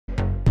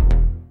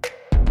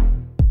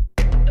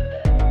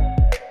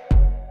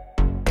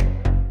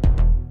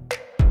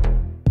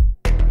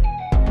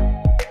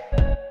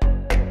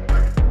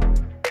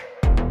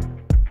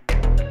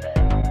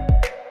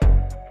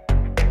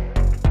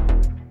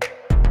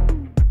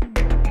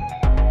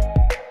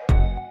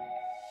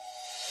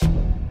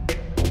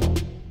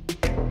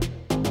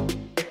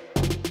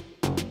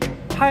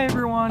Hi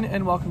everyone,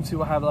 and welcome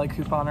to a Highlight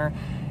Couponer.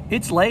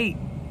 It's late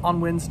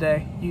on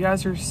Wednesday. You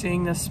guys are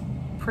seeing this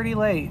pretty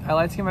late. I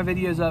like to get my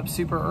videos up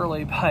super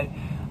early, but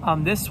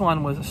this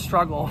one was a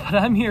struggle. But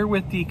I'm here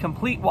with the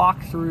complete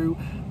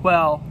walkthrough.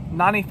 Well,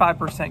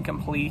 95%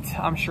 complete.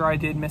 I'm sure I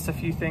did miss a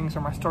few things,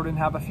 or my store didn't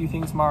have a few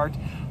things marked.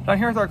 But I'm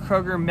here with our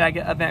Kroger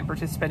Mega Event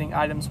Participating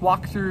Items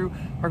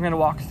walkthrough. We're going to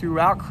walk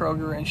throughout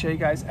Kroger and show you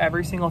guys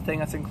every single thing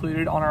that's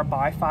included on our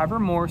buy 5 or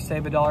more,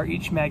 save $1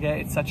 each mega.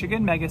 It's such a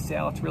good mega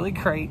sale. It's really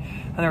great.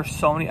 And there's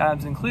so many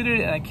items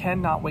included, and I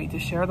cannot wait to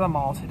share them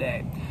all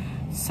today.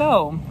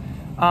 So,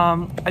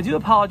 I do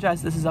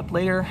apologize this is up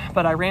later,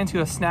 but I ran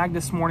to a snag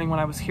this morning when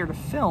I was here to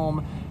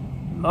film.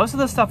 Most of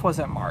the stuff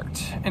wasn't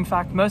marked. In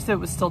fact, most of it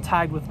was still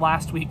tagged with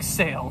last week's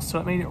sale, so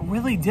it made it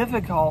really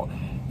difficult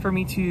for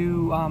me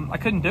to, I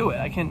couldn't do it.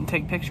 I couldn't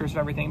take pictures of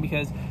everything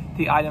because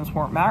the items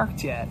weren't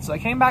marked yet. So I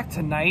came back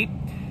tonight,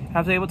 and I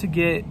was able to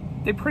get,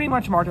 they pretty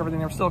much marked everything.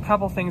 There were still a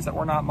couple things that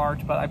were not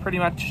marked, but I pretty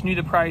much knew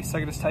the price, so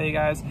I could just tell you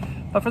guys.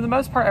 But for the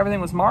most part,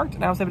 everything was marked,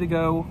 and I was able to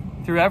go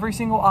through every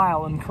single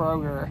aisle in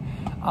Kroger,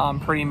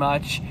 pretty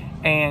much,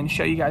 and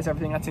show you guys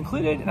everything that's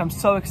included, and I'm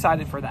so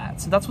excited for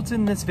that. So that's what's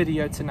in this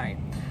video tonight.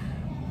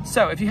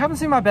 So if you haven't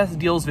seen my best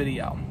deals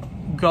video,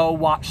 go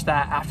watch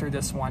that after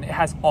this one. It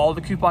has all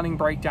the couponing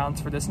breakdowns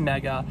for this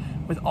mega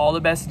with all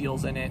the best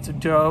deals in it. So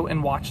go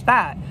and watch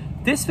that.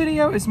 This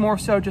video is more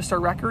so just a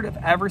record of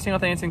every single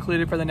thing that's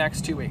included for the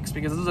next 2 weeks,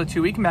 because this is a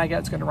 2-week mega.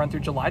 It's going to run through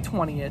July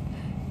 20th,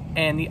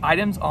 and the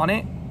items on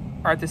it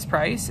are at this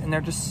price, and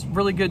they're just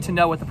really good to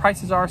know what the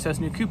prices are. So as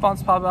new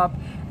coupons pop up,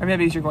 or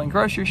maybe as you're going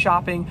grocery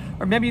shopping,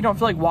 or maybe you don't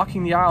feel like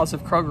walking the aisles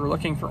of Kroger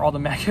looking for all the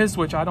megas,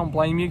 which I don't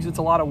blame you because it's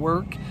a lot of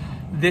work.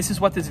 This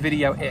is what this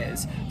video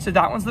is. So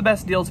that one's the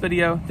best deals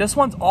video. This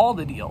one's all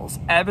the deals,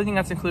 everything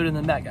that's included in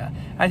the mega.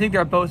 I think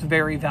they're both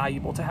very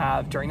valuable to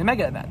have during the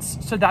mega events.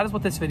 So that is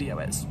what this video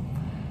is.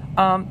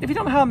 If you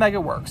don't know how a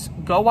mega works,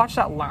 go watch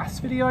that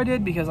last video I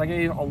did, because I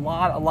gave a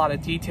lot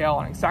of detail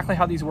on exactly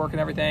how these work and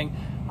everything.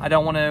 I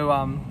don't want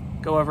to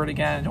go over it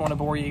again. I don't want to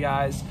bore you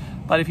guys.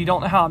 But if you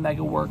don't know how a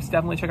mega works,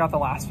 definitely check out the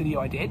last video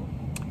I did.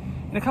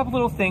 And a couple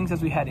little things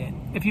as we head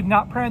in. If you've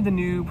not printed the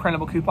new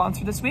printable coupons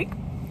for this week,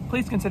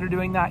 please consider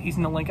doing that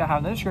using the link I have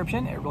in the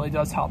description. It really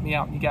does help me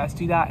out when you guys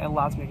do that. It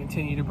allows me to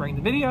continue to bring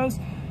the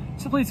videos.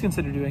 So please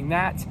consider doing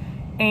that.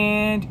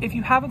 And if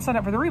you haven't signed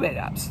up for the rebate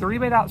apps, the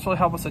rebate apps really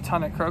help us a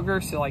ton at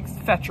Kroger. So like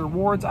Fetch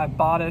Rewards,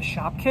 Ibotta,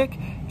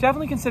 Shopkick,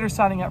 definitely consider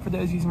signing up for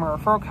those using my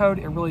referral code.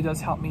 It really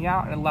does help me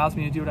out and it allows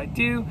me to do what I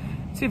do.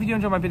 So if you do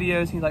enjoy my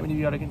videos and you'd like me to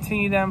be able to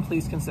continue them,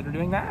 please consider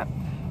doing that.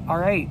 All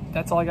right,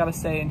 that's all I got to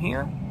say in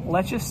here.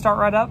 Let's just start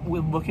right up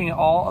with looking at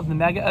all of the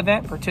mega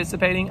event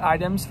participating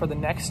items for the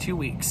next 2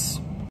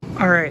 weeks.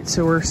 All right,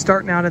 so we're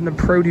starting out in the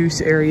produce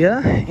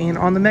area, and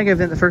on the mega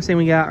event, the first thing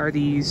we got are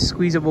these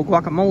squeezable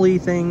guacamole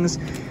things.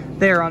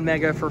 They're on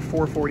mega for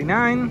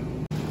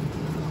 $4.49.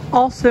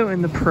 Also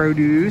in the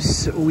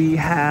produce, we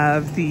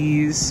have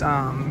these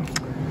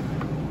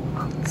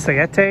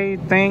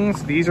sayete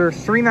things. These are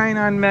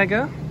 $3.99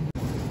 mega.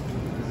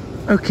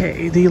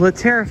 Okay, the La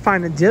Terra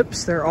Fina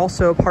dips, they're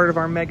also a part of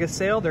our mega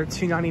sale. They're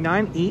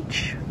 $2.99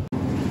 each.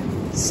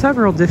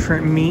 Several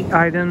different meat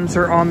items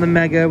are on the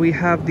mega. We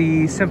have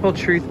the Simple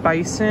Truth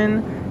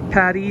Bison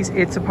patties.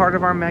 It's a part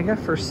of our mega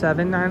for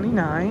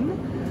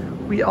 $7.99.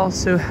 We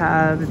also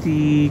have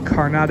the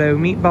Carnado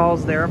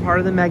meatballs. They're a part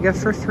of the mega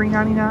for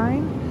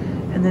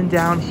 $3.99. And then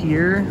down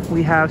here,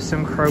 we have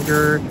some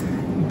Kroger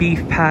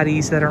beef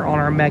patties that are on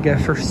our mega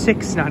for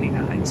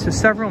 $6.99. So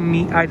several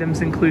meat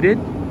items included.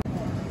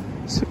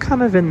 So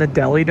kind of in the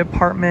deli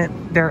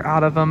department, they're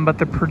out of them, but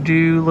the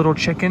Purdue little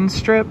chicken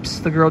strips,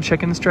 the grilled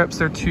chicken strips,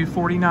 they're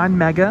 $2.49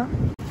 mega.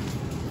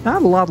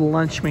 Not a lot of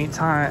lunch meat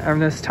time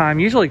this time.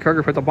 Usually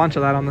Kroger puts a bunch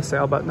of that on the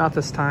sale, but not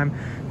this time.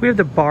 We have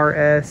the Bar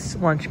S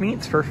lunch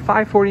meats for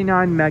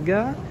 $5.49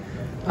 mega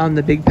on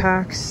the big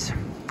packs.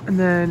 And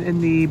then in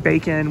the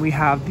bacon, we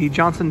have the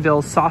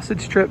Johnsonville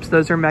sausage strips.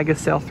 Those are mega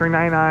sale,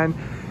 $3.99.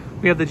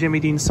 We have the Jimmy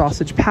Dean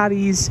sausage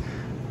patties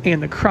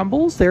and the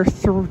crumbles. They're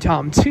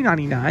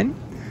 $2.99.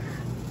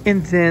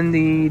 And then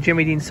the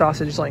Jimmy Dean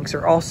sausage links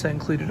are also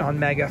included on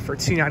mega for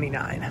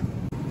 $2.99.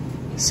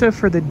 So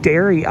for the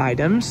dairy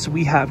items,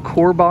 we have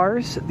core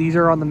bars. These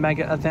are on the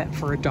mega event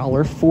for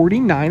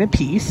 $1.49 a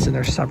piece, and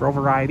there's several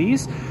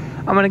varieties.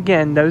 And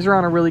again, those are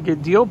on a really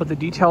good deal, but the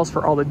details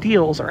for all the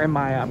deals are in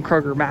my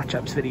Kroger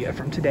matchups video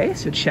from today,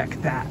 so check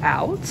that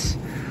out.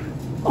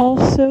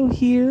 Also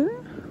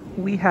here,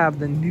 we have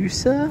the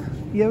Noosa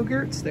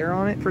yogurts. They're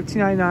on it for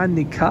 $2.99,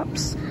 the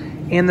cups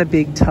and the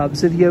big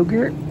tubs of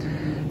yogurt.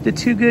 The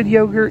Too Good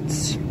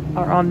yogurts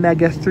are on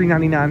mega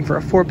 $3.99 for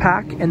a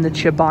 4-pack, and the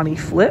Chobani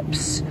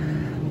flips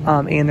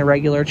and the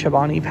regular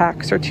Chobani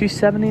packs are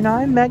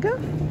 $2.79 mega.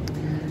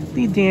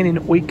 The Dan and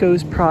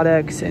Oikos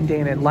products and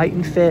Dan and Light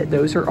and Fit,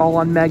 those are all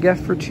on mega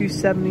for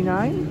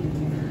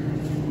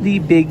 $2.79. The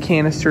big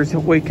canisters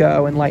of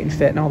Oiko and Light and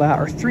Fit and all that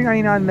are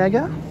 $3.99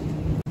 mega.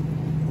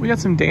 We got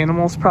some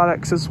Danimals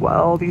products as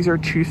well. These are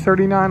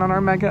 $2.39 on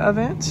our mega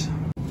event.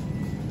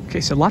 Okay,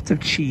 so lots of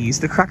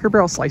cheese. The Cracker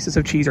Barrel slices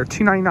of cheese are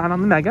 $2.99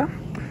 on the mega.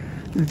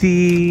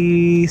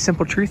 The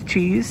Simple Truth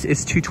cheese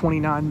is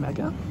 $2.29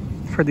 mega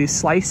for these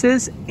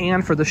slices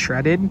and for the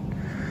shredded.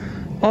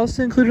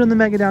 Also included in the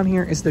mega down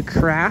here is the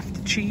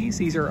Kraft cheese.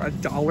 These are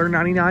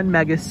 $1.99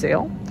 mega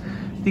sale.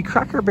 The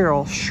Cracker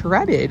Barrel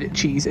shredded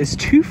cheese is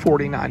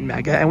 $2.49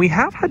 mega, and we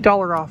have had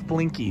 $1 off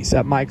Blinkies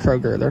at my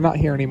Kroger. They're not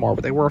here anymore,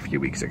 but they were a few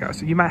weeks ago,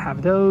 so you might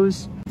have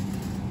those.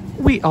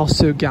 We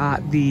also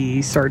got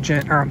the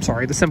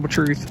the Simple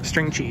Truth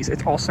string cheese.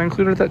 It's also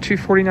included at that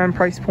 $2.49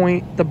 price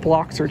point. The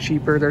blocks are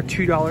cheaper. They're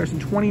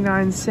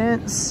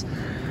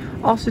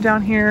 $2.29. Also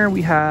down here,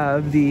 we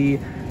have the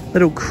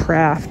little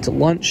Kraft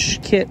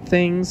lunch kit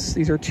things.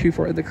 These are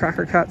the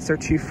Cracker Cuts. They're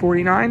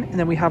 $2.49. And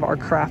then we have our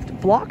Kraft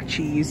block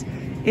cheese.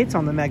 It's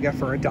on the mega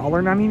for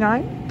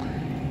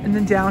 $1.99. And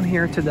then down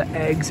here to the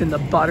eggs and the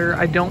butter.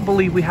 I don't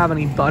believe we have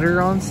any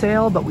butter on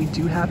sale, but we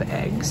do have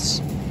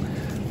eggs.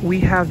 We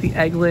have the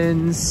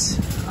Eggland's.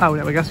 Oh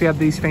no, I guess we have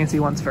these fancy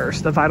ones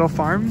first. The Vital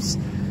Farms.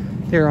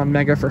 They're on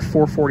mega for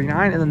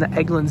 $4.49. And then the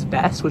Eggland's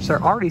Best, which they're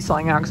already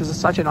selling out because it's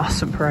such an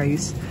awesome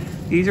price.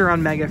 These are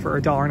on mega for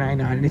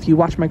 $1.99. And if you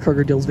watch my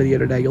Kroger deals video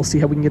today, you'll see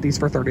how we can get these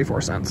for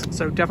 34 cents.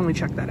 So definitely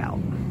check that out.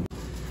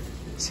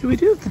 So we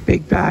do have the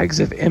big bags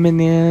of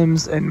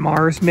M&Ms and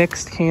Mars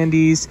mixed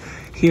candies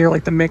here,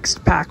 like the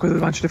mixed pack with a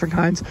bunch of different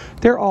kinds.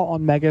 They're all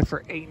on mega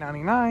for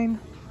 $8.99.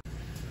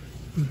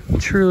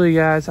 Truly,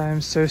 guys, I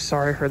am so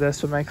sorry for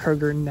this, but my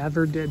Kroger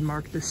never did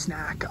mark the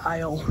snack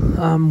aisle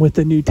with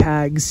the new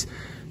tags.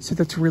 So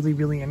that's really,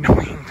 really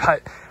annoying.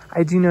 But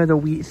I do know the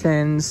Wheat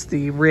Thins,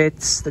 the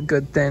Ritz, the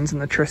Good Thins,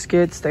 and the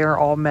Triscuits, they are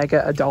all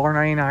mega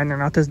 $1.99. They're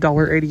not this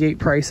 $1.88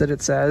 price that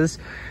it says.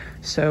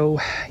 So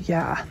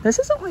yeah, this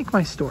isn't like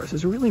my stores.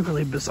 It's really,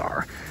 really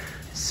bizarre.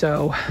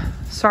 So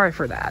sorry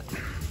for that.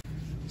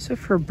 So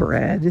for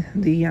bread,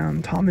 the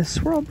Thomas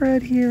Swirl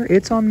bread here,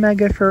 it's on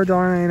mega for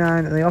 $1.99.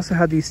 And they also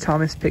have these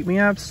Thomas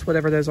Pick-Me-Ups,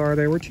 whatever those are.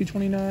 They were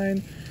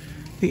 $2.29.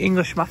 The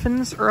English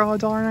muffins are all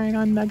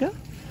 $1.99 mega.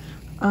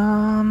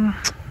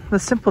 The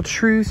Simple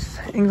Truth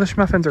English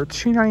muffins are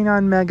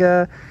 $2.99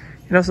 mega.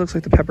 It also looks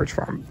like the Pepperidge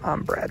Farm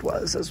bread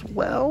was as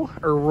well,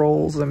 or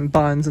rolls and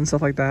buns and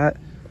stuff like that.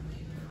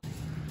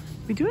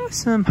 We do have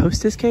some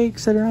Hostess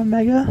cakes that are on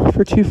mega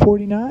for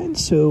 $2.49,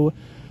 so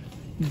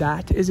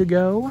that is a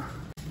go.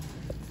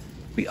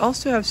 We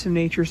also have some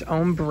Nature's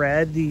Own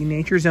bread, the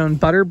Nature's Own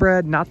butter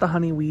bread, not the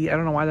honey wheat. I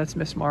don't know why that's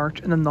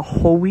mismarked. And then the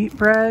whole wheat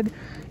bread,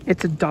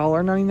 it's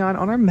 $1.99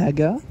 on our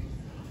mega.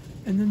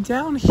 And then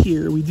down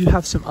here, we do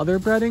have some other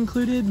bread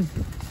included.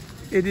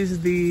 It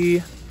is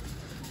the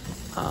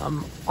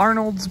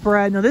Arnold's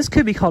bread. Now, this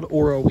could be called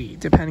Oro wheat,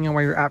 depending on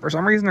where you're at. For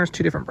some reason, there's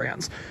two different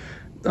brands.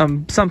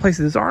 Some places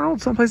it's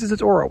Arnold, some places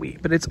it's Oro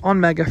wheat, but it's on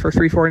mega for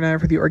 $3.49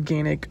 for the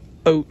organic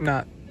oat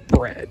nut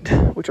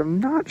bread, which I'm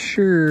not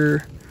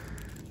sure.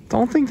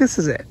 Don't think this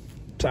is it.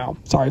 So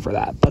sorry for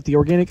that. But the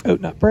organic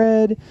oat nut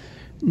bread.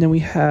 And then we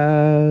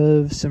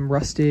have some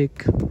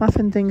rustic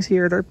muffin things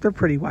here. They're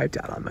pretty wiped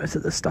out on most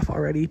of this stuff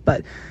already,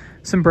 but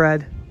some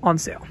bread on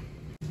sale.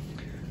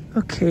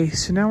 Okay,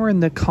 so now we're in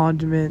the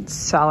condiments,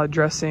 salad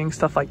dressing,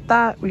 stuff like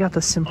that. We got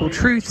the Simple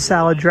Truth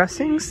salad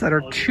dressings that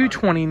are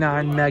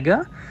 $2.29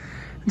 mega.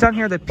 Down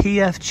here, the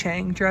P.F.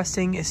 Chang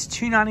dressing is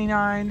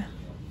 $2.99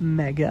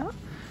 mega.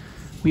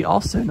 We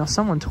also, now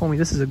someone told me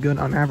this is a good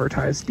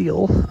unadvertised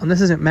deal.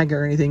 This isn't mega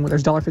or anything, but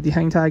there's $1.50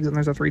 hang tags and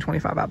there's a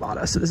 $3.25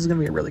 Ibotta. So this is going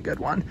to be a really good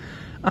one.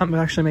 We'll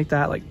actually make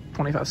that like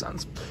 25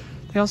 cents.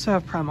 They also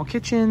have Primal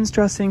Kitchen's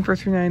dressing for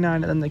 $3.99.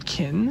 And then the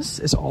Kin's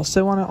is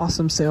also on an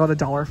awesome sale at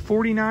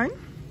 $1.49.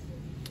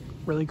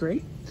 Really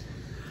great.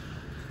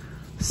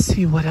 Let's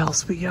see what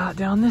else we got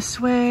down this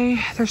way.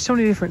 There's so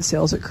many different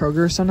sales at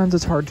Kroger. Sometimes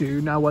it's hard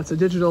to know what's a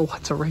digital,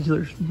 what's a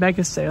regular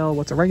mega sale,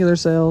 what's a regular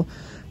sale.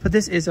 But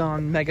this is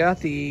on mega,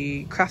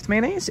 the Kraft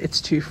mayonnaise.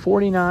 It's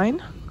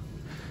 $2.49.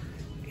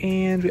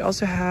 And we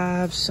also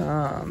have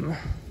some,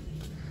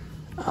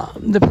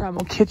 the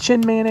Primal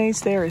Kitchen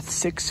mayonnaise there.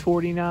 It's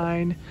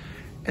 $6.49.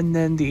 And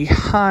then the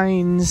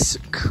Heinz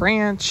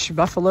Ranch,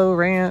 Buffalo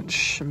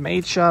Ranch,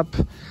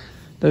 Matchup.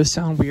 Those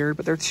sound weird,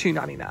 but they're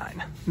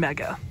 $2.99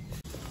 mega.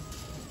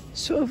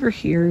 So over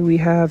here we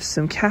have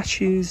some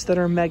cashews that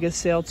are mega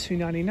sale,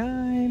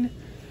 $2.99.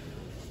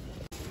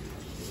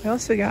 We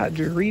also got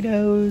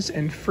Doritos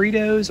and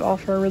Fritos all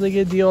for a really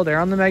good deal. They're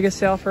on the mega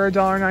sale for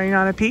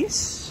 $1.99 a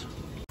piece.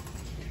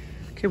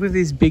 Okay, we have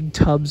these big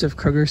tubs of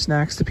Kroger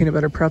snacks. The peanut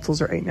butter pretzels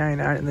are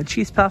 $8.99 and the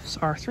cheese puffs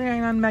are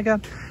 $3.99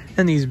 mega.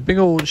 And these big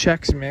old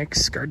Chex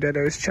Mix,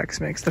 Gardetto's Chex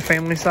Mix, the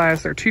family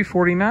size, they're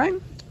 $2.49.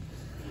 And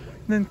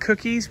then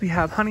cookies, we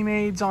have Honey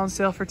Maids on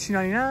sale for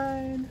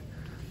 $2.99.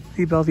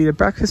 The Belvita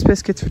breakfast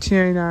biscuits for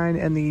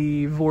 $2.99 and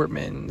the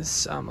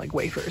Voortman's like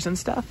wafers and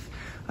stuff,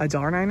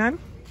 $1.99.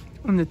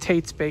 And the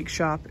Tate's Bake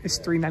Shop is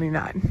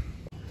 $3.99.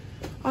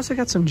 Also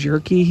got some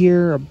jerky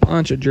here, a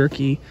bunch of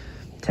jerky,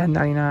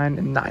 $10.99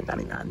 and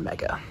 $9.99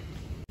 mega.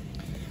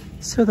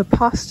 So the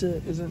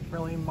pasta isn't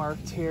really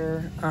marked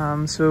here,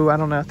 so I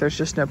don't know if there's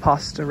just no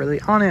pasta really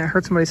on it. I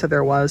heard somebody said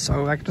there was,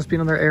 so that could just be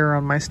another error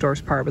on my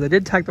store's part, but they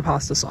did tag the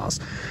pasta sauce.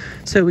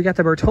 So we got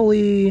the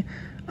Bertolli.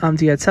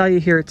 Did I tell you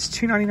here it's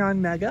 $2.99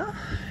 mega,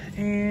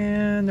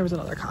 And there was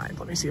another kind.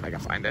 Let me see if I can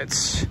find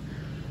it.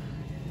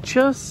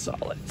 Just saw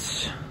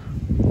it.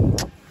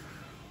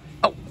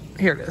 Oh,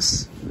 here it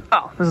is.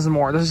 Oh, this is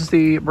more. This is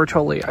the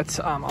Bertolli. It's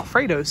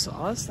Alfredo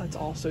sauce. That's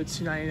also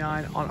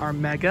 $2.99 on our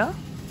Mega.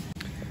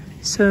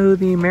 So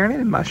the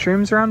marinated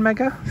mushrooms are on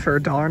Mega for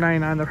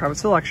 $1.99, the private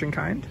selection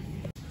kind.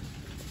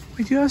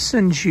 We do have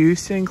some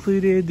juice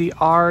included, the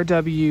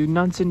RW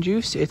Nuts and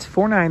Juice. It's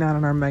 $4.99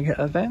 on our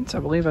Mega event. I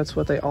believe that's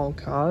what they all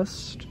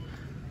cost.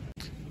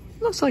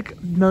 Looks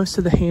like most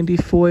of the handy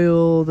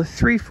foil, the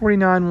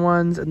 $3.49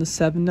 ones and the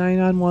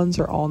 $7.99 ones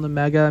are all in the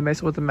Mega.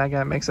 Basically with the Mega,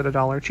 it makes it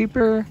 $1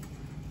 cheaper.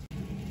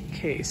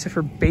 Okay, so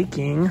for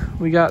baking,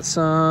 we got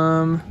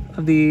some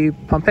of the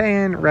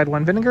Pompeian red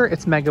wine vinegar.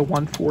 It's Mega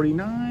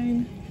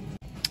 $1.49.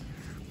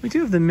 We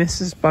do have the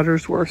Mrs.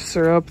 Buttersworth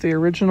syrup, the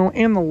original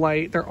and the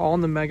light. They're all in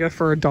the Mega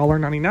for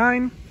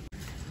 $1.99.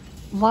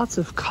 Lots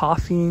of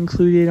coffee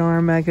included on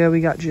our Mega.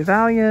 We got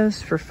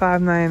Javalia's for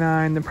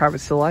 $5.99, the private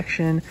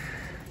selection.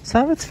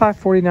 Some of it's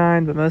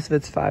 $5.49, but most of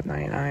it's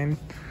 $5.99.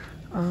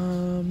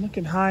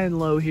 Looking high and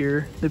low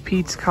here. The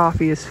Pete's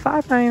coffee is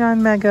 $5.99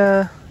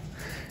 Mega.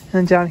 And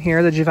then down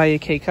here, the Javalia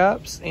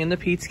K-Cups and the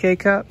Pete's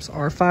K-Cups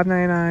are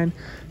 $5.99.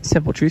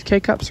 Simple Truth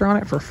K-Cups are on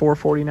it for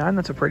 $4.49.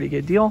 That's a pretty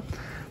good deal.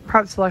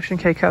 Private selection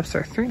K-Cups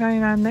are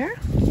 $3.99 there.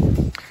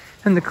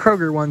 And the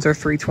Kroger ones are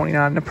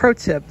 $3.29. And a pro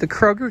tip, the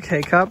Kroger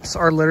K-Cups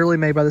are literally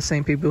made by the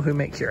same people who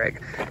make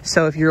Keurig.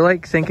 So if you're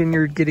like thinking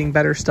you're getting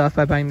better stuff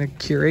by buying the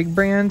Keurig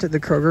brand, the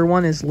Kroger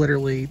one is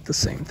literally the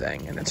same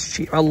thing. And it's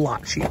cheap, a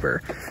lot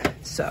cheaper.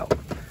 So,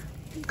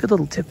 good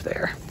little tip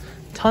there.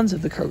 Tons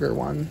of the Kroger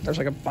one. There's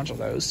like a bunch of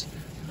those.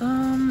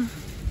 That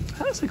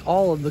looks like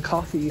all of the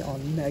coffee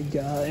on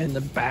Mega and the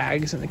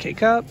bags and the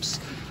K-Cups.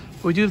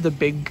 We do have the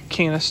big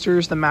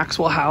canisters, the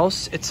Maxwell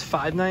House. It's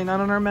 $5.99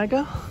 on our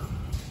Mega.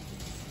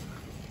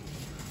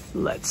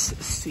 Let's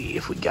see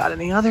if we got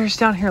any others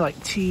down here,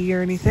 like tea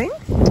or anything.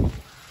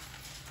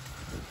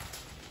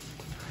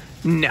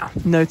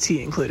 No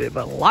tea included,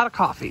 but a lot of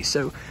coffee.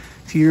 So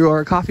if you are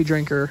a coffee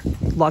drinker,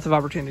 lots of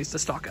opportunities to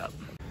stock up.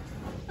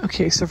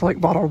 Okay, so for like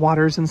bottled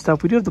waters and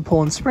stuff, we do have the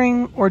Poland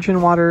Spring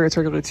Origin water. It's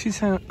regularly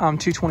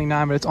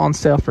 $2.29, but it's on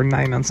sale for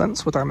 99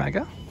 cents with our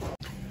Mega.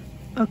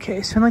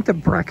 Okay, so in like the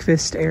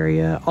breakfast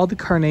area, all the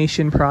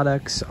Carnation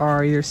products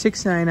are either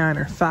 $6.99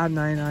 or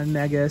 $5.99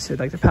 Mega. So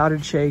like the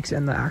powdered shakes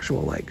and the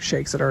actual like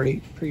shakes that are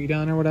already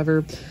pre-done or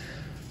whatever.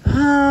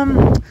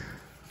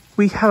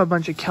 We have a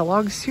bunch of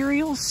Kellogg's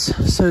cereals.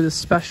 So the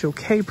Special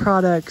K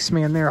products,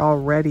 man, they're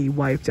already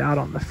wiped out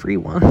on the free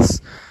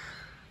ones.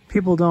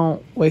 People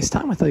don't waste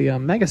time with the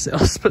Mega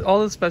sales, but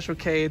all the Special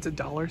K, it's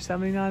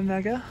 $1.79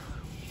 Mega.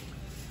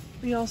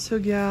 We also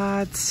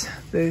got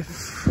the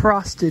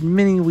Frosted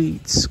Mini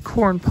Wheats,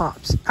 Corn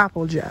Pops,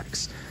 Apple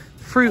Jacks,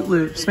 Fruit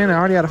Loops. Man, I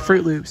already had a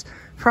Fruit Loops.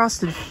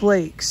 Frosted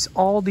Flakes.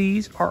 All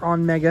these are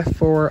on Mega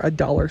for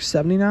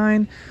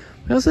 $1.79.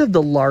 We also have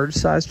the large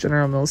size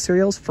General Mills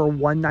cereals for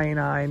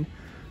 $1.99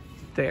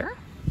 there.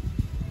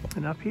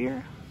 And up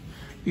here,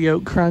 the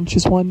Oat Crunch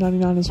is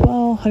 $1.99 as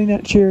well. Honey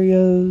Nut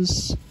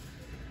Cheerios.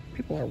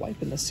 People are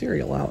wiping the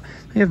cereal out.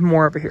 We have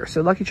more over here.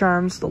 So Lucky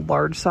Charms, the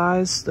large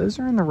size, those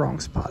are in the wrong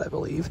spot, I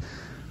believe.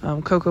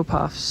 Cocoa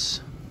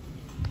Puffs,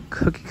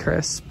 Cookie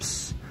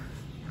Crisps,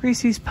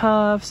 Reese's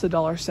Puffs,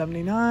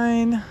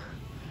 $1.79.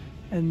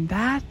 And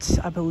that,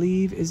 I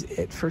believe, is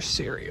it for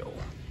cereal.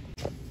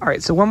 All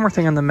right, so one more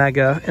thing on the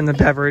Mega in the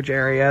beverage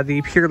area.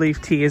 The Pure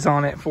Leaf Tea is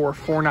on it for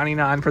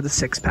 $4.99 for the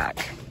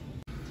 6-pack.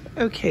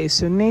 Okay,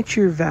 so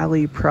Nature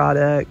Valley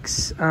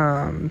products,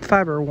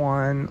 Fiber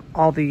One,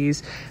 all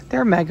these,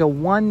 they're Mega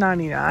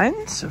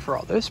 $1.99. So for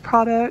all those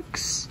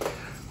products,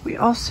 we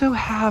also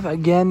have,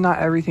 again, not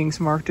everything's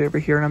marked over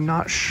here, and I'm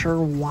not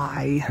sure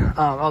why.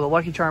 The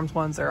Lucky Charms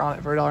ones, they're on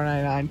it for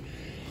 $1.99.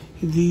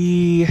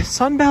 The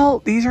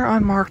Sunbelt, these are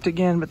unmarked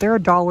again, but they're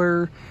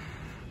 $1.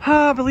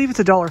 I believe it's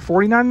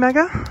 $1.49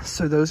 Mega,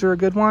 so those are a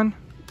good one.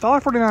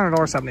 $1.49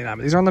 or $1.79,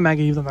 but these are on the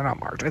Mega even though they're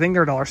not marked. I think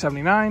they're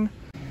 $1.79.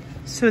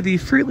 So the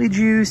Fruitly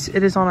Juice,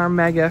 it is on our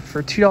Mega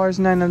for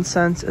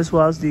 $2.99, as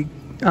well as the,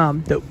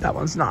 nope, that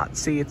one's not.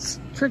 See, it's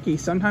tricky.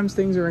 Sometimes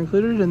things are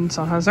included and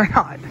sometimes they're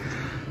not.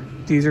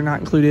 These are not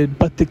included,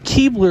 but the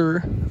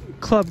Keebler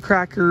Club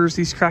crackers,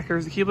 these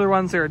crackers, the Keebler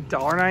ones, they're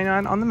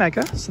 $1.99 on the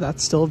Mega, so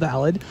that's still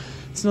valid.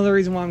 It's another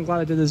reason why I'm glad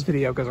I did this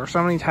video, because there are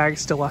so many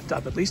tags still left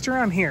up, at least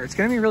around here. It's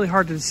going to be really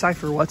hard to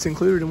decipher what's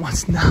included and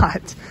what's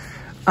not.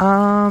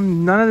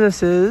 None of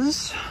this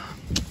is.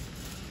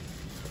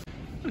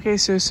 Okay,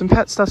 so some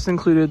pet stuff's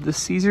included. The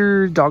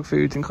Caesar dog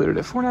food's included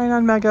at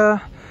 $4.99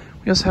 Mega.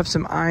 We also have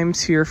some Iams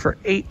here for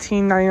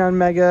 $18.99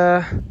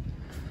 Mega.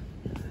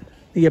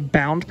 The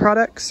Abound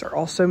products are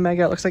also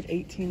Mega. It looks like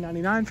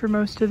 $18.99 for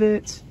most of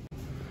it.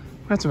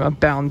 We got some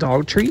Abound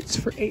dog treats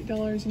for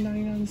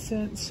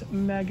 $8.99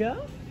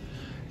 Mega.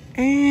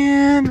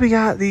 And we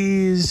got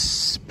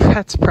these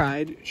Pet's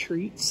Pride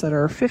treats that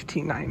are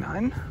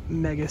 $15.99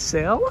 Mega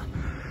sale.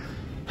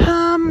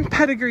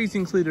 Pedigree's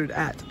included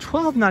at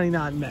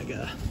 $12.99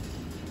 Mega.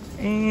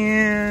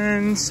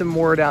 And some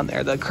more down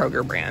there, the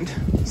Kroger brand,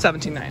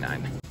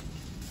 $17.99.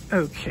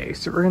 Okay,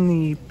 so we're in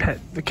the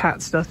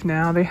cat stuff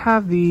now. They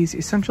have these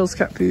Essentials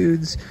cat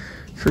foods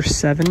for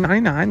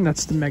 $7.99.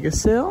 That's the mega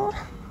sale.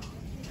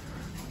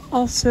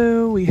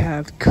 Also, we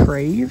have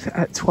Crave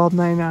at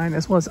 $12.99,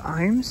 as well as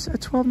Iams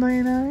at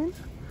 $12.99.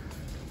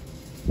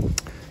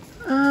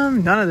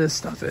 None of this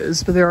stuff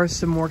is, but there are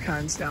some more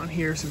kinds down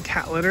here. Some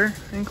cat litter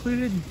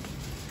included.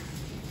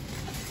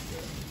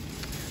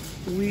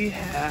 We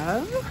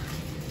have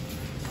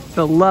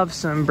the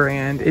Lovesome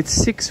brand.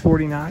 It's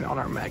 $6.49 on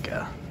our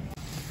mega.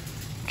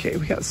 Okay,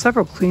 we got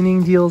several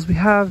cleaning deals. We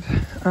have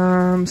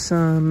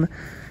some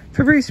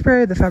Febreze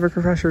spray. The fabric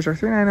refreshers are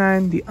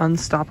 $3.99. The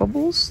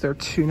Unstoppables, they're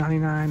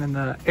 $2.99, and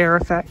the Air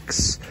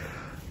Effects.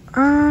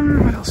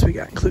 What else we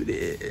got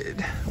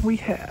included? We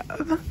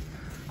have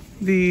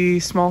the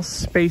Small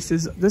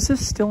Spaces. This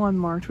is still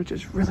unmarked, which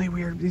is really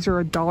weird. These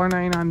are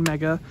 $1.99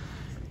 mega.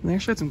 And they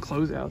actually had some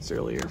closeouts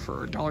earlier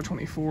for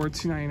 $1.24,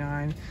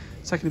 $2.99.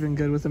 So that could have been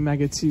good with a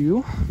mega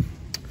too.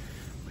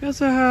 We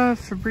also have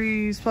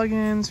Febreze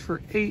plugins for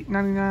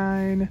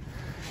 $8.99.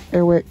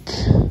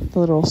 Airwick, the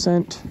little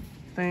scent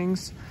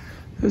things.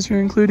 Those are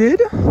included.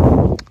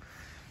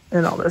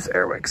 And all this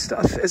Airwick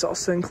stuff is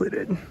also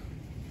included.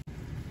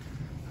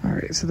 All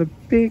right, so the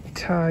Big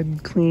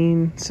Tide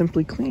Clean,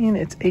 Simply Clean,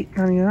 it's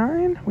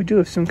 $8.99. We do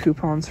have some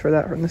coupons for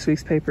that from this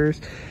week's papers.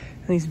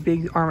 And these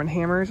big Arm &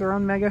 Hammers are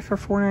on mega for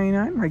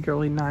 $4.99,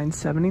 regularly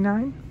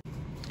 $9.79.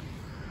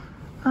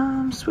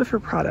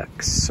 Swiffer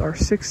products are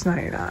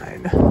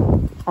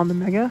 $6.99 on the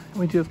mega.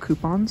 We do have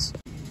coupons.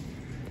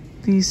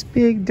 These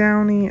big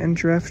Downy and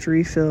Dreft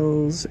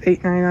refills,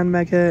 $8.99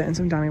 mega, and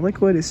some Downy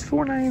liquid is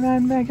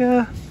 $4.99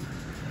 mega.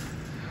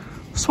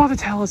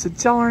 Suavitel is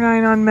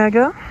 $1.09 on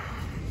mega.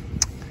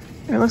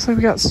 And it looks like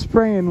we got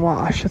spray and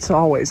wash. That's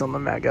always on the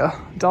mega.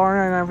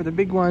 $1.99 for the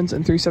big ones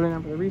and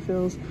 $3.79 for the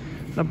refills.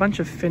 And a bunch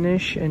of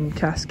Finish and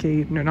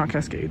Cascade, no, not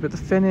Cascade, but the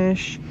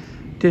Finish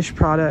dish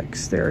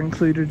products, they're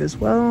included as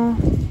well.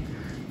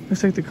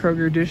 Looks like the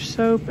Kroger dish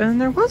soap.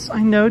 And there was,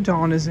 I know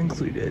Dawn is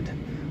included,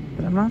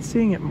 but I'm not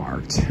seeing it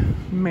marked.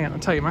 Man, I'll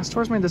tell you, my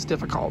store's made this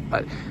difficult,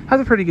 but has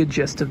a pretty good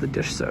gist of the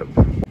dish soap.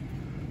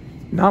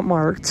 Not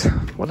marked,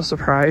 what a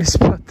surprise,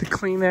 but the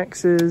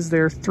Kleenexes,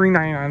 they're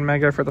 $3.99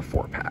 mega for the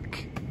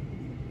 4-pack.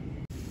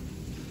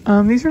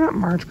 These are not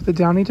marked, but the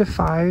Downy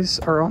Defies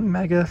are on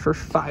mega for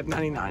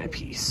 $5.99 a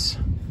piece.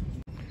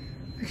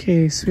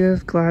 Okay, so we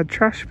have Glad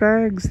trash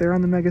bags. They're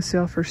on the mega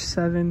sale for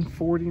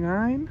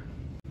 $7.49.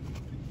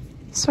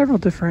 Several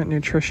different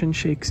nutrition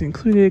shakes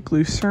included.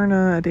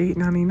 Glucerna at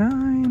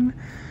 $8.99.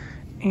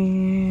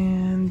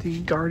 And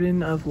the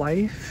Garden of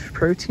Life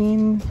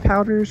protein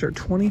powders are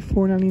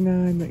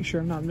 $24.99. Make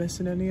sure I'm not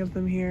missing any of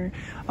them here.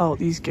 Oh,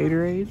 these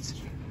Gatorades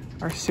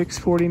are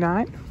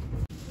 $6.49.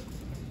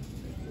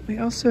 We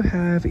also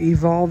have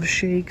Evolve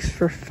shakes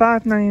for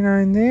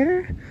 $5.99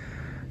 there.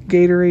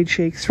 Gatorade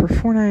shakes for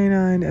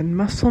 $4.99 and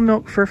Muscle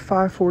Milk for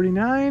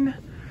 $5.49.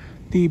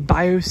 The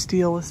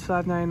BioSteel is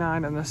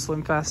 $5.99 and the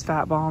Slim Fast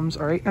Fat Bombs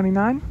are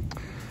 $8.99.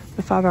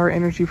 The 5-Hour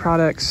Energy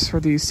products for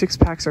these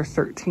 6-packs are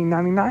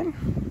 $13.99.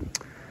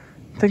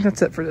 I think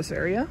that's it for this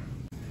area.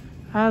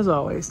 As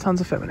always,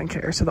 tons of feminine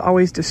care. So the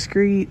Always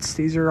Discreets,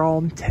 these are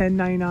all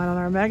 $10.99 on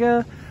our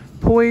mega.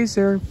 Poise,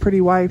 they're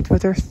pretty wiped,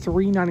 but they're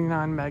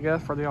 $3.99 mega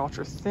for the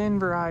ultra thin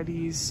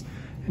varieties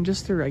and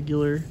just the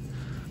regular.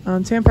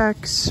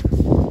 Tampax,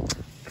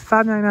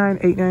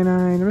 $5.99,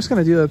 $8.99. I'm just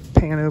gonna do a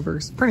pan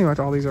over. Pretty much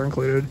all these are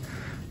included.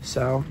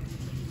 So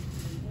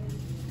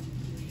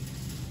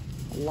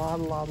a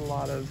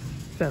lot of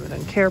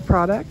feminine care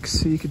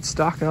products. So you could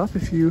stock up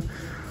if you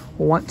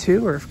want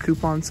to, or if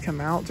coupons come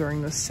out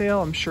during the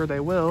sale, I'm sure they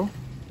will.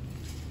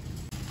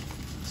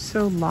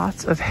 So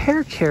lots of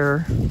hair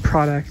care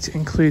product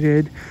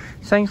included.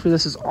 Thankfully,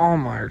 this is all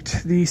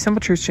marked. The Simple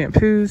Truth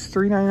shampoos,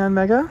 $3.99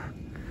 mega.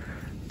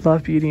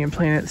 Love Beauty and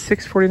Planet,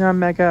 $6.49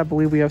 mega. I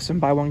believe we have some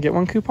buy one get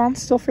one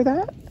coupons still for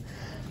that.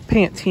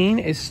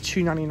 Pantene is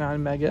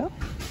 $2.99 mega.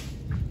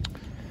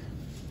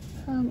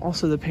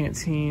 Also the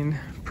Pantene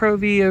Pro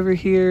V over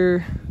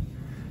here,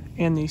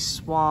 and the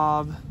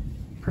Suave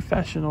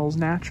Professionals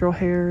Natural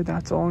Hair.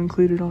 That's all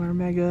included on our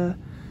mega.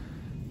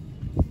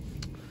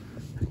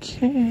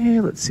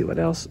 Okay, let's see what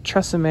else.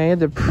 Tresemme,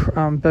 the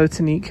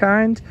Botanique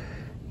kind,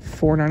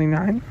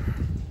 $4.99.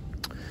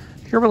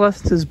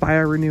 Herbalisse's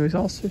BioRenew is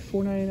also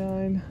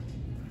 $4.99.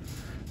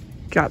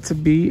 Got to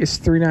Be is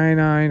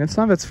 $3.99. It's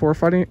not, it's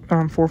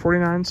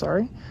 $4.49,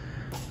 sorry.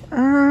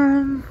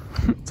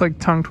 It's like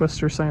tongue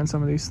twister saying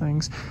some of these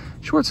things.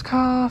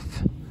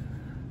 Schwarzkopf,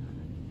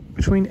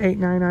 between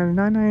 $8.99 and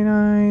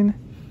 $9.99.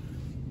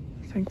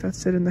 I think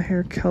that's it in the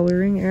hair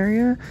coloring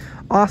area.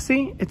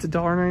 Aussie, it's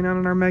 $1.99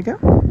 on our mega.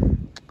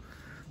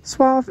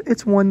 Suave,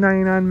 it's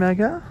 $1.99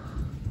 mega.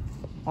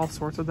 All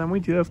sorts of them. We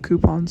do have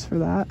coupons for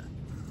that.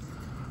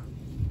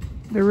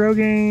 The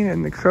Rogaine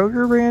and the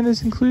Kroger brand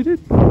is included.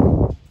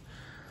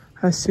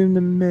 I assume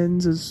the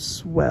men's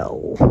as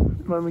well.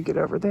 When we get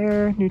over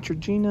there,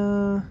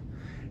 Neutrogena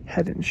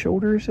Head and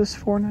Shoulders is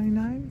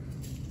 $4.99.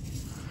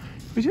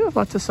 We do have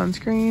lots of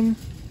sunscreen.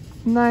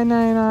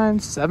 $9.99,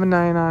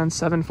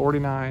 $7.99,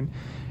 $7.49.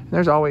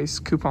 There's always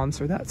coupons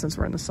for that since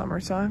we're in the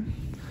summertime.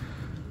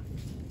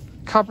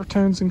 Copper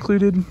tones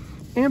included,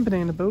 and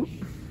banana boat.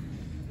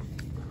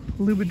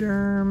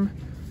 Lubriderm,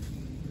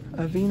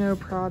 Aveeno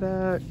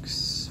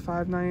products,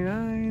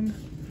 $5.99.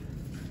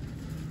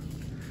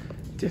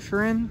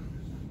 Differin,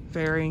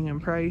 varying in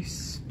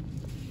price.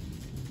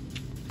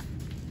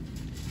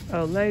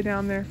 Olay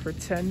down there for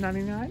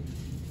 $10.99.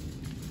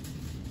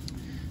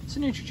 So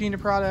Neutrogena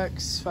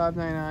products,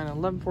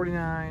 $5.99,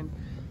 $11.49.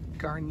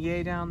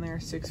 Garnier down there,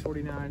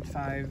 $6.49,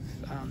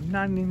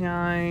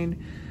 $5.99.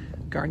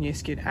 Garnier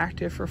Skin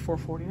Active for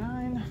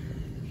 $4.49.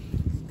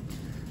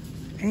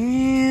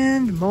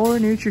 And more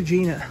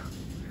Neutrogena.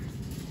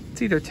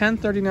 It's either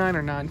 $10.39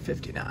 or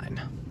 $9.59.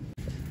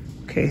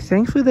 Okay,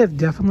 thankfully they've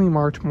definitely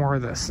marked more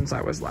of this since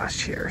I was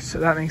last year, so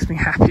that makes me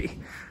happy.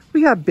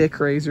 We got Bic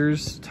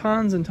razors,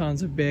 tons and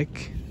tons of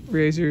Bic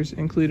razors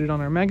included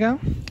on our Mega.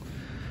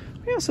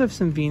 We also have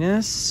some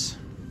Venus.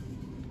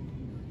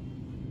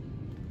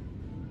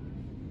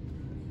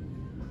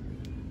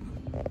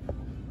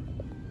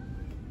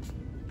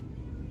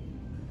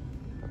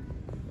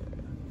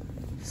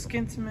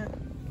 Skintimate.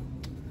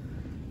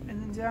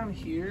 And then down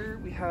here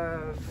we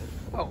have,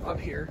 up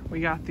here,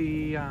 we got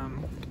the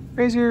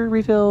razor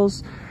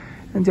refills.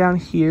 And down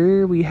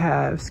here we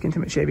have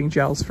Skintimate shaving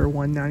gels for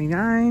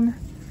 $1.99.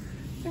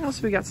 And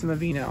also we got some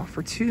Aveeno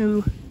for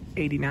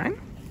 $2.89.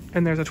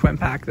 And there's a twin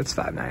pack that's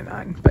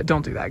 $5.99. But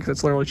don't do that because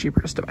it's literally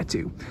cheaper just to buy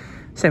two.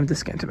 Same with the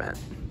Skintimate.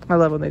 I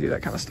love when they do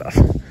that kind of stuff.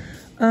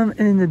 And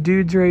in the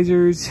dudes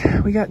razors,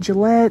 we got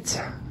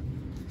Gillette,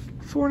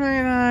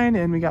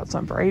 $4.99, and we got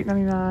some for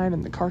 $8.99,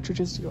 and the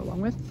cartridges to go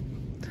along with.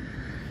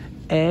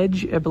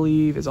 Edge, I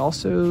believe, is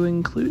also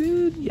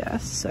included.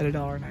 Yes, at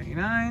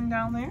 $1.99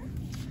 down there.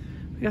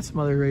 We got some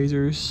other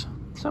razors.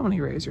 So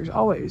many razors.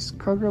 Always.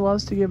 Kroger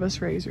loves to give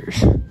us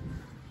razors.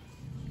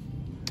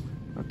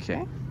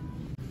 Okay.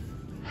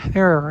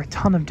 There are a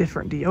ton of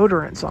different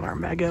deodorants on our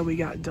Mega. We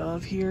got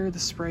Dove here, the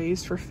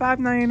sprays for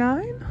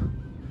 $5.99.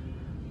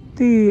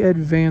 The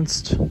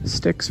advanced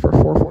sticks for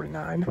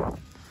 $4.49.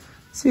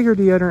 Seeger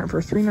deodorant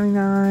for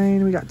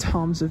 $3.99. We got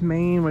Tom's of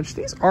Maine, which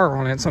these are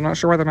on it, so I'm not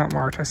sure why they're not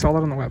marked. I saw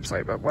that on the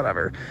website, but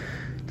whatever.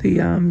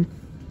 The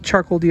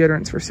charcoal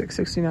deodorants for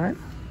 $6.69.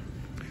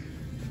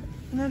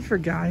 And then for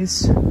guys,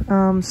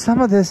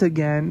 some of this,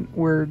 again,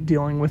 we're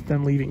dealing with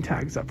them leaving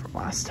tags up from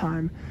last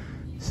time.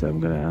 So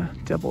I'm gonna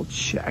double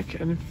check.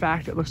 And in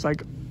fact, it looks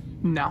like,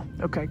 no.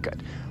 Okay,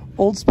 good.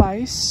 Old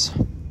Spice.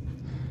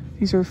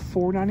 These are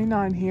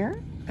 $4.99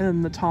 here. And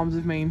then the Tom's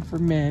of Maine for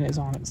men is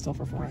on it still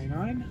for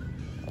 $4.99.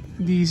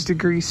 These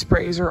Degree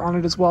sprays are on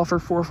it as well for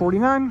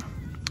 $4.49.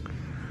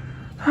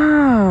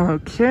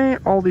 Okay,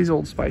 all these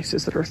Old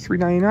Spices that are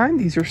 $3.99.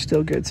 These are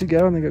still good to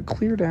go, and they go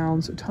clear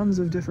down, so tons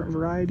of different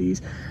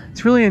varieties.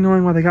 It's really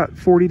annoying why they got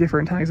 40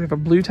 different tags. They have a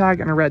blue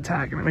tag and a red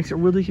tag, and it makes it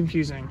really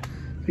confusing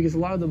because a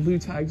lot of the blue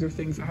tags are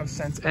things that have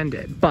since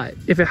ended. But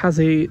if it has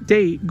a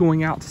date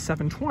going out to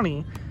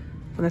 7/20,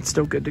 then it's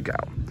still good to go.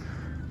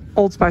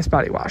 Old Spice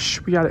body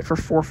wash. We got it for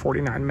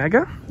 $4.49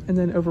 Mega. And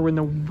then over in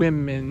the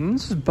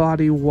women's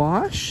body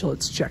wash,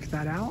 let's check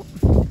that out.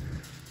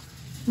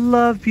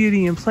 Love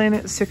Beauty and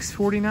Planet,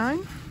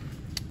 $6.49.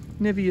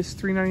 Nivea's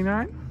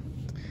 $3.99.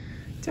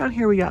 Down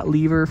here we got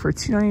Lever for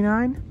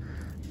 $2.99.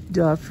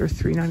 Dove for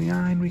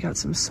 $3.99. We got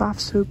some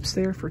soft soaps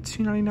there for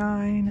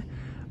 $2.99.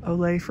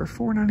 Olay for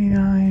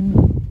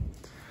 $4.99.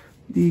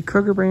 The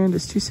Kroger brand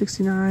is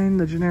 $2.69.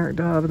 The generic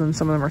Dove, and then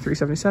some of them are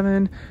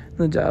 $3.77.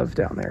 The Dove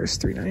down there is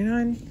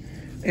 $3.99.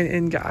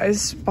 And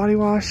guys, body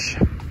wash,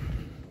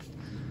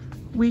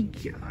 we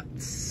got,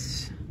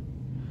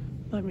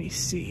 let me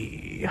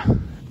see,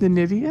 the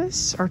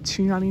Nivea's are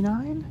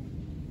 $2.99.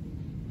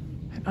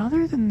 And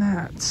other than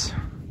that,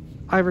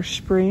 Irish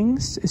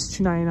Springs is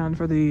 $2.99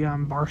 for the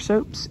bar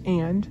soaps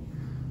and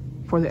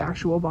for the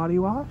actual body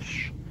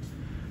wash.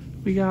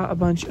 We got a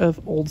bunch of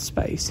Old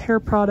Spice hair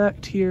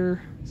product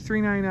here,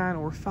 $3.99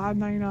 or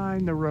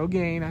 $5.99. The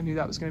Rogaine, I knew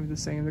that was going to be the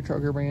same, the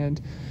Kroger brand.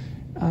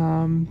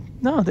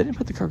 No, they didn't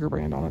put the Kroger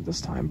brand on it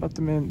this time, but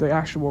the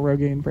actual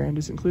Rogaine brand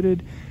is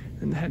included,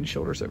 and the Head &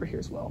 Shoulders over here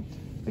as well.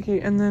 Okay,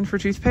 and then for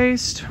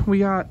toothpaste, we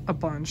got a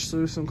bunch.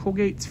 So some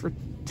Colgates for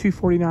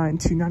 $2.49,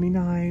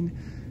 $2.99.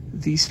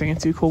 These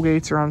fancy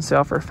Colgates are on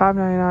sale for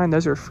 $5.99.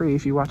 Those are free.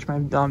 If you watch my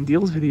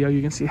deals video,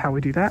 you can see how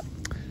we do that.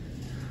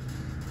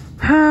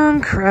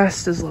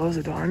 Crest as low as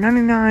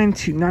 $1.99,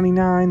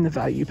 $2.99. The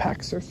value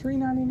packs are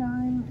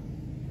 $3.99.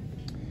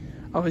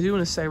 Oh, I do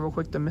want to say real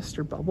quick, the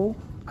Mr. Bubble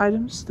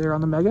items, they're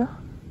on the Mega,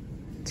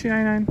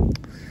 $2.99.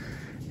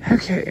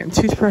 Okay, and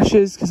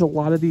toothbrushes, because a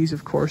lot of these,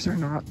 of course, are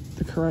not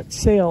the correct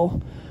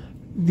sale.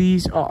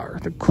 These are,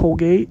 the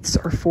Colgates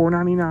are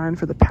 $4.99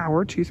 for the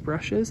power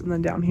toothbrushes, and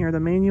then down here, the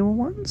manual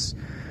ones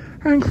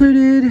are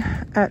included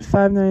at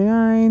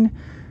 $5.99.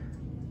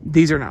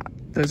 These are not.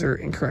 Those are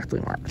incorrectly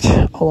marked,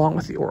 along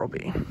with the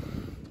Oral-B.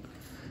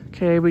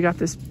 Okay, we got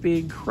this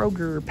big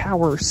Kroger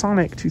Power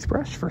Sonic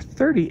toothbrush for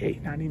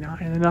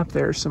 $38.99, and up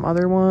there's some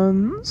other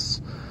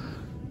ones.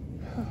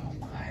 Oh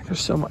my, there's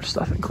so much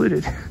stuff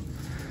included.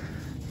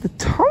 The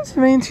Tom's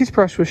main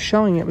toothbrush was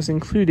showing it was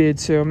included,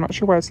 so I'm not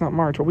sure why it's not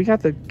marked. But we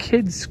got the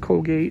kids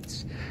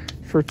Colgates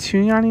for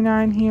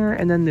 $2.99 here,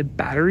 and then the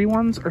battery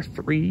ones are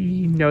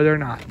 $3. No, they're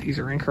not. These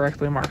are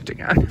incorrectly marked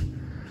again.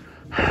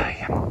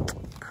 Yeah.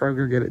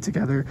 Kroger, get it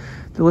together.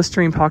 The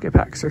Listerine pocket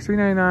packs are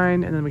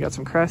 $3.99, and then we got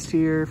some Crest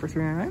here for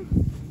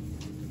 $3.99.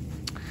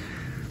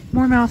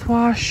 More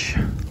mouthwash,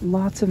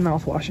 lots of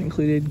mouthwash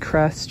included.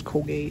 Crest,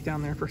 Colgate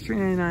down there for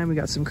 $3.99. We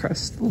got some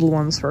Crest little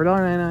ones for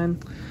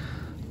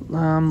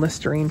 $1.99.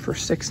 Listerine for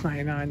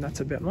 $6.99. That's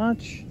a bit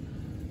much.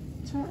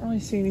 Don't really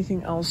see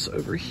anything else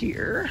over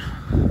here.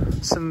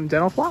 Some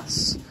dental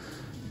floss,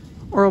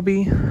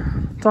 Oral-B,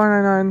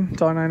 $1.99,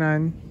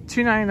 $1.99,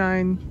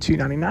 $2.99,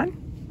 $2.99.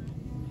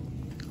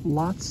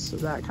 Lots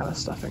of that kind of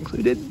stuff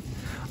included.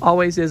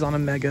 Always is on a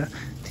Mega.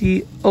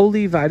 The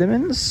Oli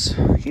vitamins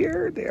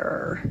here, they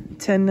are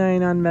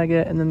 $10.99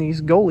 Mega, and then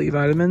these Goli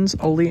vitamins,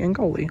 Oli and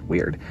Goli,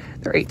 weird,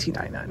 they're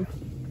 $18.99.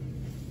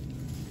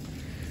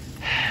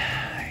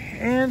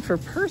 And for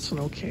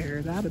personal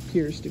care, that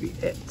appears to be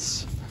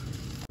it.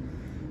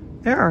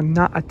 There are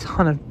not a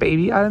ton of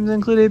baby items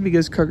included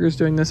because Kroger's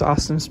doing this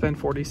awesome spend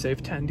 40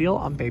 save 10 deal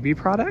on baby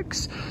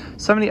products.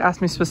 Somebody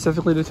asked me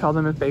specifically to tell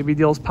them if baby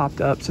deals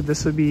popped up, so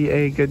this would be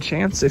a good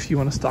chance if you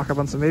want to stock up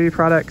on some baby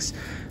products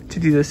to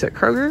do this at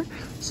Kroger.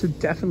 So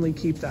definitely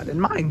keep that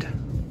in mind.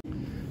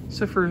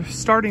 So for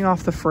starting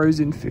off the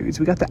frozen foods,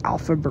 we got the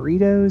Alpha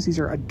Burritos. These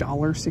are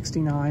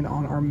 $1.69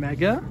 on our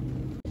Mega.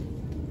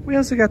 We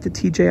also got the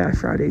TGI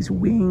Fridays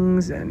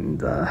wings and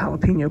the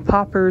jalapeno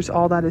poppers.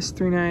 All that is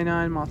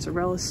 $3.99.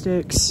 Mozzarella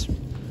sticks.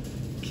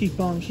 Keep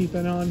on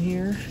keeping on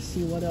here.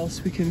 See what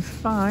else we can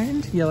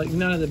find. Yeah, like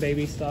none of the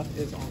baby stuff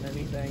is on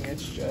anything.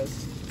 It's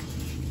just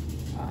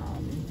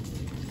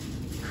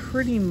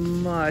pretty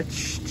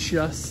much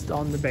just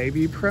on the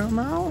baby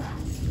promo.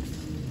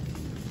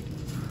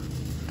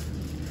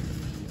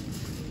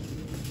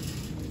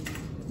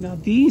 Now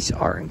these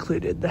are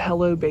included. The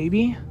Hello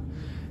Baby.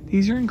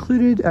 These are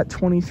included at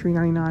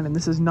 $23.99, and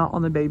this is not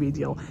on the baby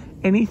deal.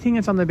 Anything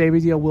that's on the baby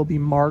deal will be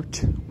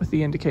marked with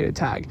the indicated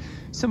tag.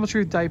 Simple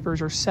Truth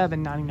diapers are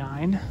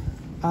 $7.99.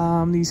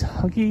 These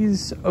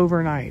Huggies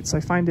overnights, I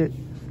find it,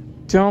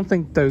 don't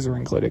think those are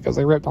included because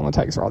they ripped on the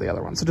tags for all the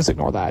other ones, so just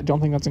ignore that. Don't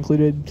think that's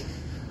included.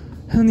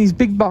 And these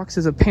big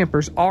boxes of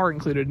Pampers are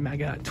included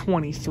Mega at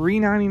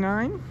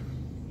 $23.99.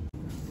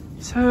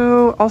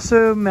 So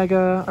also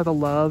Mega are the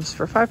Loves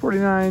for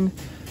 $5.49.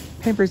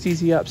 Pampers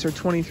Easy Ups are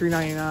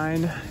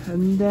 $23.99.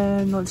 And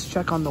then let's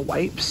check on the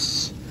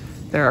wipes.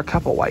 There are a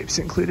couple wipes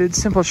included.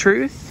 Simple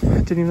Truth,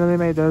 didn't even know they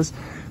made those.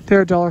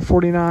 They're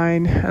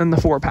 $1.49, and the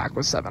 4-pack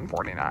was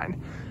 $7.49.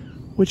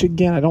 Which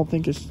again, I don't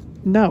think is,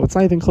 no, it's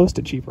not even close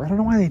to cheaper. I don't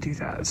know why they do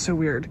that, it's so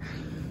weird.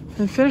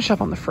 And finish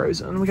up on the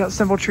frozen. We got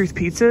Simple Truth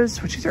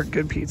pizzas, which these are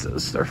good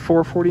pizzas. They're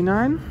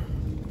 $4.49.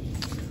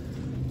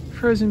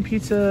 Frozen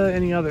pizza,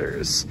 any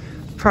others?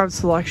 Private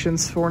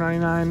Selections,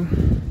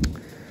 $4.99.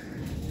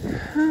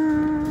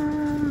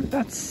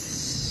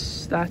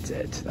 That's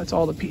it. That's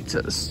all the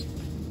pizzas.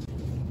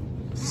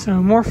 So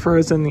more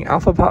frozen. The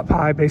Alpha Pot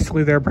Pie,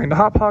 basically their brand of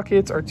Hot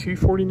Pockets, are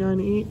 $2.49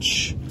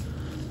 each.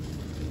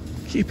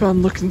 Keep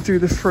on looking through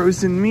the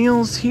frozen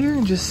meals here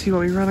and just see what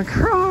we run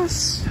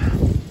across.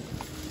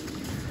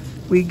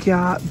 We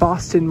got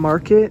Boston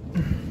Market.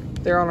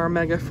 They're on our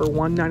Mega for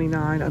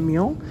 $1.99 a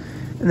meal.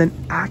 And then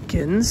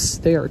Atkins,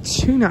 they are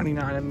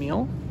 $2.99 a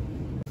meal.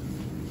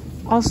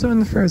 Also in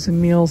the frozen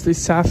meals, the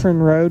Saffron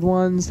Road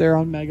ones, they're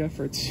on Mega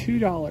for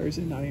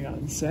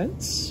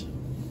 $2.99.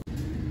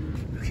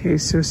 Okay,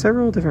 so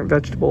several different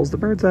vegetables. The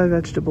bird's eye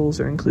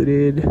vegetables are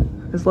included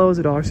as low as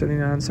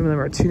 $1.79. Some of them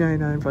are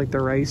 $2.99 for like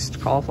the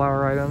riced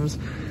cauliflower items.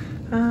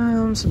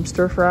 Some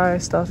stir fry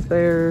stuff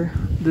there.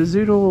 The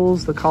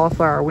zoodles, the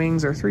cauliflower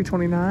wings are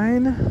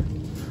 $3.29.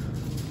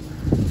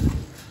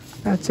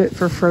 That's it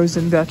for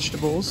frozen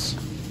vegetables.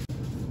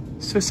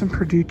 So some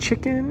Purdue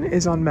chicken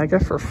is on Mega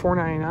for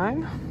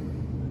 $4.99.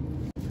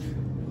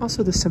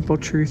 Also the Simple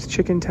Truth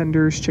chicken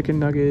tenders, chicken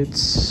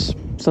nuggets,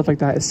 stuff like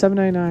that is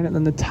 $7.99. And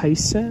then the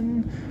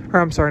Tyson, or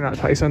I'm sorry, not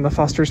Tyson, the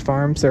Foster's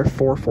Farms, they're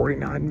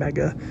 $4.49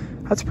 Mega.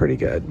 That's pretty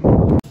good.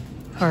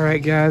 All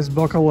right, guys,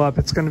 buckle up.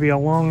 It's going to be a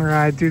long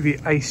ride through the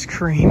ice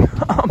cream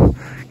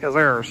because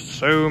there are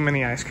so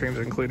many ice creams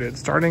included.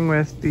 Starting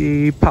with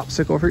the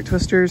Popsicle Fruit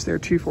Twisters, they're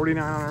 $2.49 on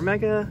our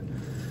Mega.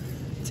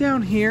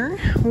 Down here,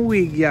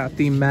 we got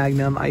the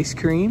Magnum ice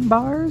cream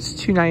bars,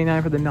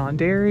 $2.99 for the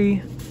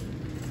non-dairy.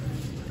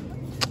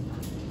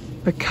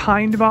 The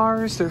Kind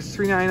bars, they're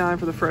 $3.99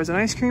 for the frozen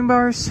ice cream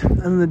bars.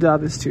 And the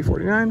Dove is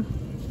 $2.49.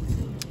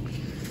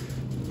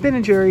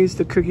 Ben & Jerry's,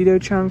 the cookie dough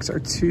chunks are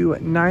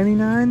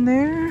 $2.99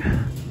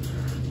 there.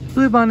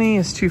 Blue Bunny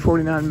is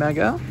 $2.49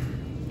 Mega.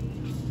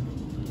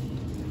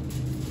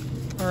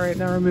 All right,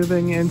 now we're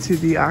moving into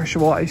the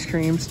actual ice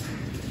creams.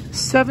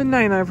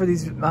 $7.99 for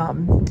these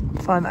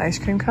fun ice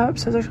cream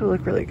cups. Those actually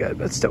look really good,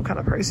 but still kind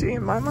of pricey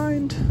in my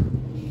mind.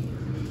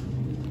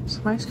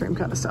 Some ice cream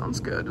kind of sounds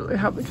good. Do they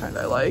have the kind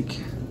I like?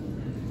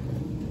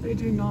 They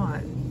do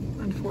not,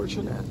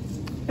 unfortunate.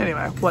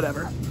 Anyway,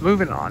 whatever,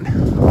 moving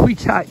on. We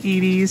got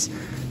Edie's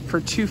for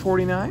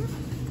 $2.49.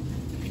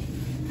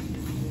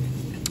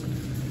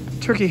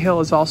 Turkey Hill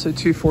is also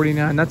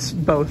 $2.49. That's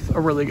both a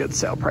really good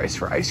sale price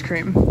for ice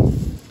cream.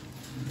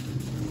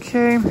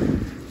 Okay.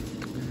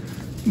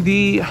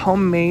 The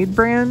homemade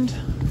brand,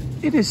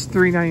 it is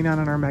 $3.99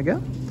 on our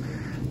Mega.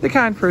 The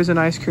kind frozen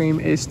ice cream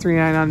is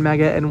 $3.99 on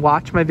Mega, and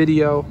watch my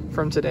video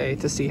from today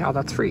to see how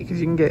that's free, because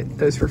you can get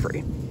those for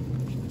free.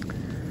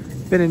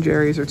 Ben &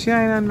 Jerry's are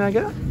 $2.99 on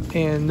Mega,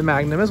 and the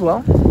Magnum as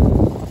well.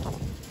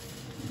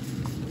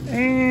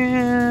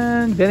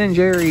 And Ben &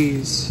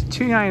 Jerry's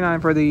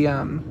 $2.99 for the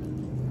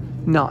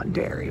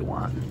non-dairy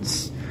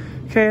ones.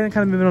 Okay, then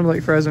kind of moving on to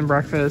like frozen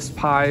breakfast,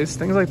 pies,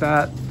 things like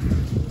that.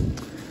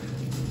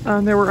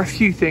 There were a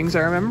few things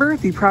I remember.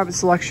 The Private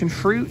Selection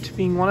fruit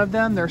being one of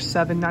them. They're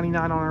 $7.99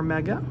 on our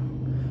Mega.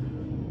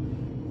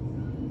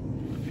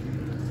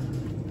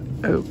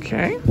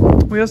 Okay.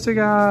 We also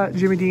got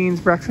Jimmy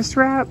Dean's breakfast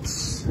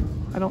wraps.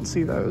 I don't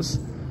see those.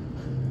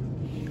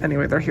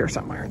 Anyway, they're here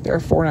somewhere. They're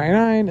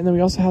 $4.99. And then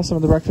we also have some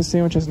of the breakfast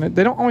sandwiches in it.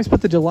 They don't always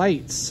put the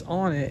delights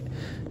on it.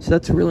 So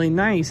that's really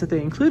nice that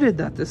they included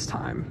that this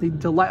time. The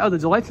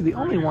delights are the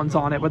only ones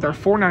on it, but they're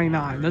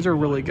 $4.99. Those are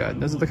really good.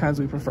 Those are the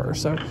kinds we prefer.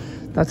 So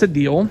that's a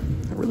deal.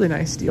 A really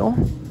nice deal.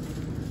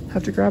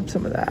 Have to grab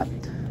some of that.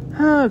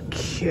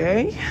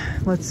 Okay.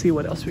 Let's see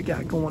what else we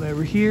got going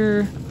over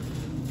here.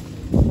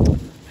 I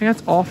think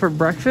that's all for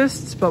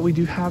breakfasts, but we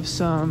do have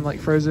some like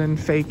frozen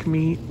fake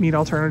meat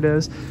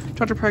alternatives.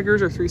 Dr. Preggers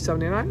are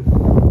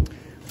 $3.79.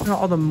 We got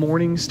all the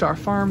Morningstar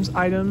Farms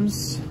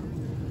items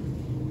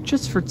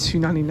just for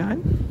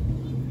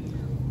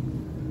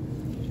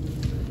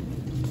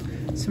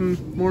 $2.99.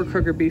 Some more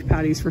Kroger beef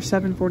patties for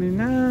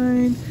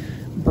 $7.49.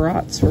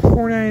 Brats for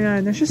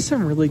 $4.99. There's just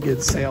some really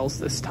good sales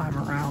this time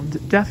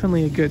around.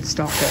 Definitely a good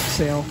stock up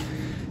sale.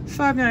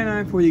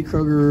 $5.99 for the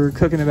Kroger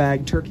cook in a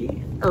bag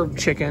turkey. Or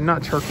chicken,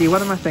 not turkey.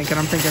 What am I thinking?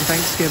 I'm thinking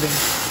Thanksgiving.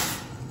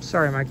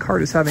 Sorry, my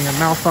cart is having a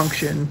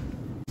malfunction.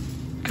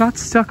 Got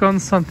stuck on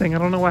something. I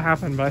don't know what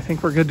happened, but I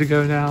think we're good to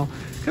go now.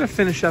 Gonna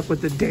finish up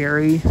with the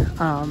dairy.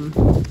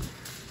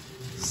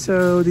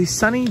 So the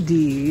Sunny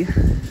D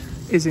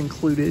is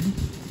included.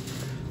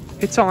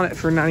 It's on it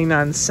for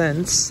 99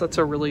 cents. That's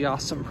a really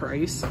awesome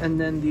price. And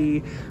then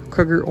the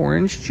Kroger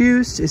orange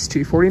juice is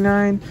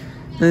 $2.49.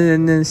 And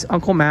then this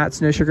Uncle Matt's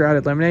no sugar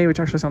added lemonade, which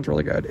actually sounds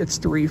really good. It's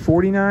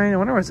 $3.49. I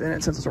wonder what's in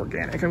it since it's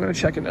organic. I'm gonna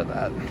check into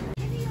that.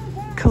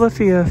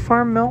 Califia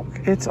farm milk.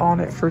 It's on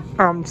it for,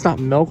 it's not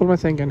milk, what am I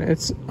thinking?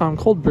 It's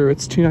cold brew,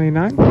 it's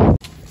 $2.99.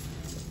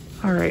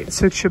 All right,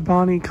 so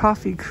Chobani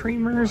coffee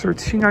creamers are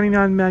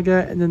 $2.99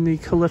 Mega, and then the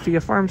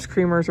Califia Farms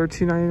creamers are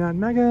 $2.99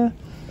 Mega.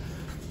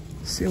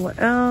 Let's see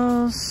what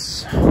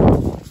else.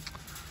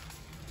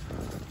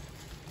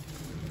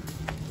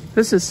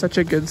 This is such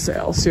a good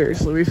sale,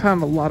 seriously. We've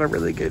found a lot of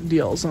really good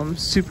deals. I'm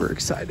super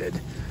excited.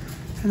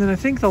 And then I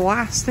think the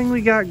last thing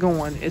we got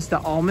going is the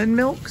almond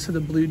milk. So the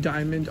Blue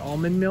Diamond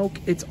almond milk.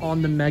 It's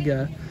on the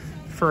Mega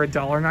for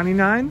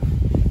 $1.99.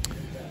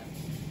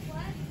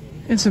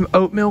 And some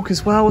oat milk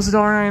as well was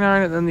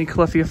 $1.99. And then the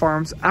Califia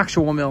Farms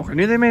actual milk. I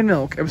knew they made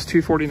milk. It was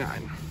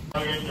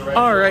 $2.49.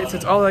 All right, so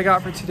that's all I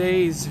got for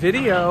today's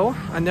video.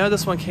 I know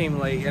this one came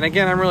late. And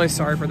again, I'm really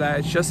sorry for that.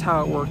 It's just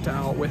how it worked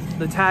out with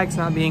the tags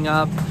not being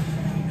up.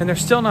 And they're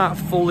still not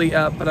fully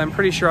up, but I'm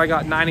pretty sure I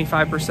got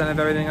 95% of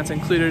everything that's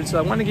included. So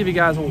I want to give you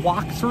guys a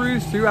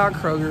walkthrough throughout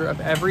Kroger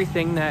of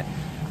everything that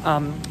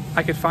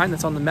I could find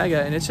that's on the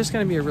Mega. And it's just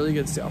going to be a really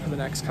good sale for the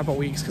next couple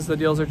weeks because the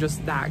deals are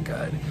just that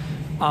good.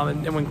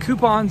 And when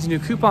new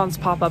coupons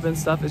pop up and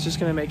stuff, it's just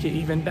going to make it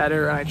even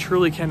better. And I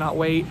truly cannot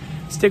wait.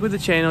 Stick with the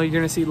channel. You're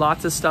going to see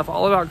lots of stuff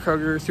all about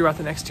Kroger throughout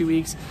the next 2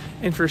 weeks.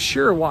 And for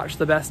sure, watch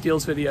the best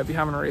deals video if you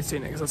haven't already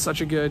seen it, because it's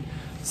such a good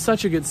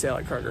sale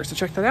at Kroger. So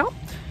check that out.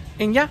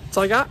 And yeah, that's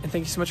all I got. And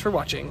thank you so much for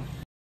watching.